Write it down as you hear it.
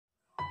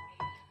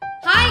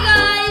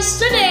guys,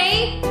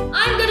 today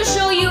I'm gonna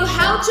show you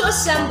how to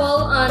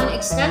assemble an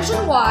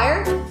extension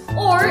wire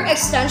or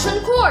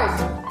extension cord.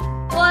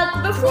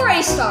 But before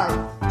I start,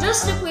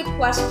 just a quick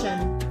question.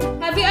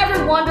 Have you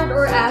ever wondered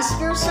or asked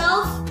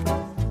yourself,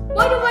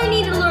 why do I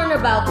need to learn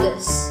about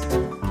this?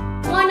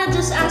 Why not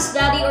just ask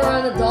daddy or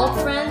an adult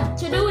friend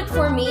to do it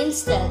for me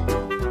instead?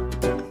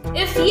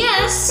 If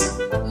yes,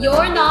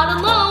 you're not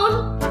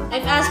alone.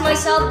 I've asked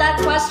myself that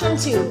question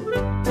too.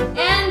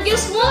 And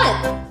guess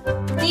what?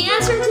 The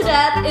answer to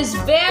that is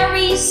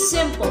very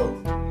simple.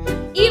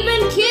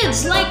 Even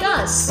kids like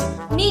us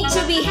need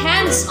to be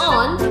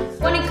hands-on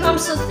when it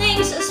comes to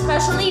things,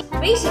 especially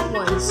basic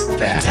ones.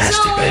 Fantastic,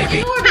 so, baby.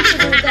 in order to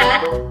do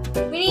that,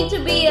 we need to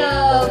be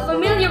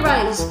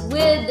familiarized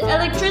with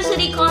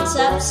electricity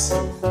concepts,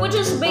 which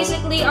is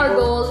basically our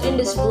goal in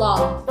this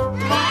vlog.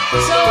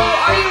 So,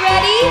 are you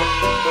ready?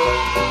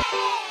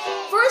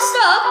 First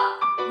up,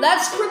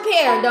 let's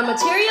prepare the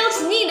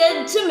materials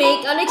needed to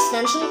make an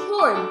extension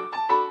cord.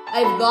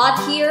 I've got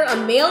here a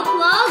male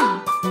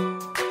plug,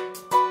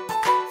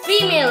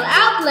 female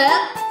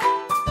outlet,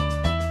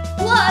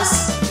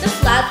 plus the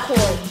flat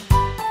cord.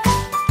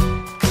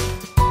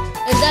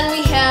 And then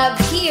we have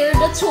here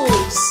the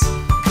tools.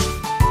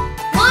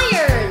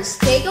 Wires,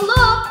 take a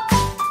look.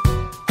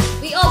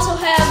 We also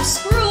have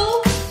screw,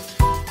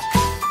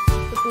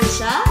 the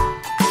pusha,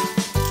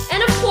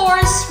 and of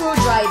course,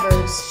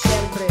 screwdrivers,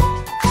 syempre.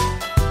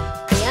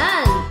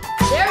 Ayan,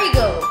 there we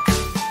go.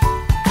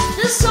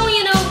 Just so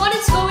you know what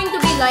it's going to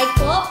be like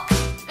po,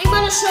 I'm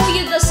gonna show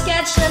you the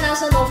sketch na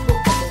nasa notebook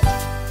ko po.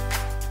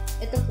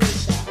 Ito po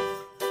siya.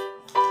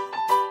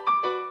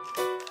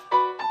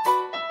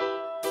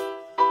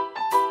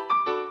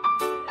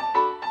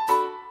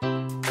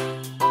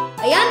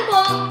 Ayan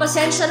po,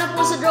 pasensya na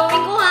po sa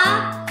drawing ko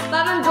ha.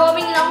 Parang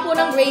drawing lang po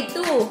ng grade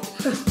 2.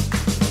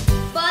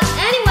 But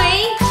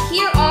anyway,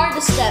 here are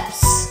the steps.